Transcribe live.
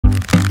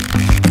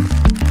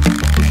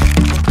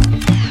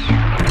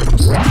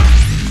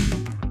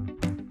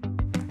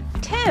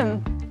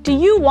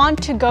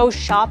want to go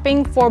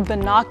shopping for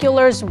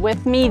binoculars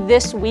with me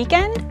this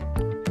weekend?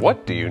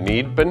 What do you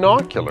need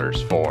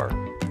binoculars for?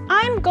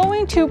 I'm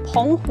going to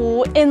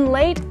Penghu in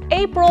late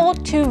April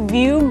to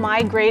view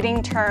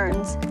migrating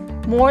terns.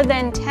 More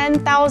than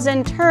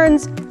 10,000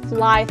 terns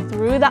fly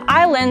through the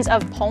islands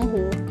of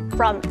Penghu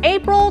from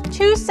April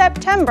to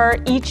September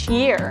each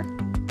year.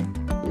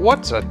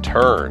 What's a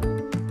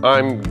tern?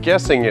 I'm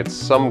guessing it's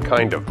some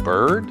kind of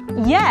bird?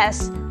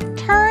 Yes,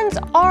 terns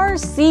are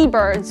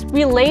seabirds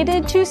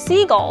related to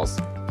seagulls.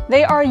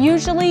 They are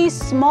usually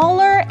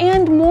smaller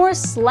and more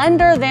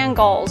slender than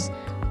gulls,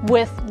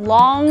 with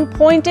long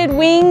pointed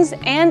wings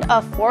and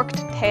a forked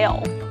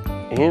tail.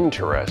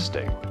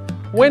 Interesting.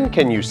 When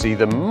can you see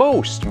the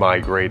most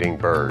migrating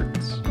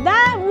birds?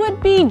 That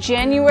would be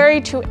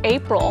January to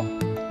April.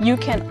 You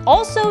can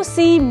also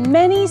see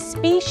many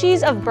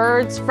species of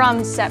birds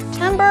from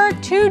September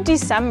to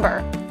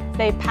December.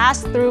 They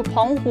pass through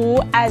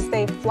Penghu as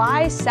they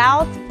fly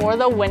south for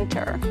the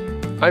winter.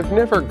 I've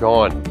never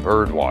gone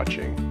bird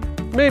watching.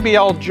 Maybe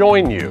I'll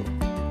join you.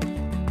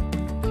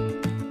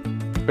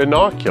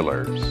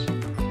 Binoculars.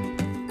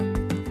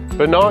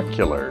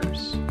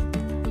 Binoculars.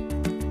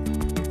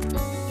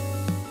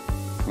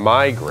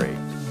 Migrate.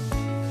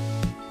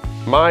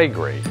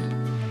 Migrate.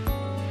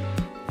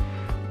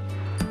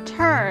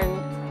 Tern,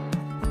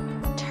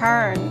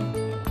 tern.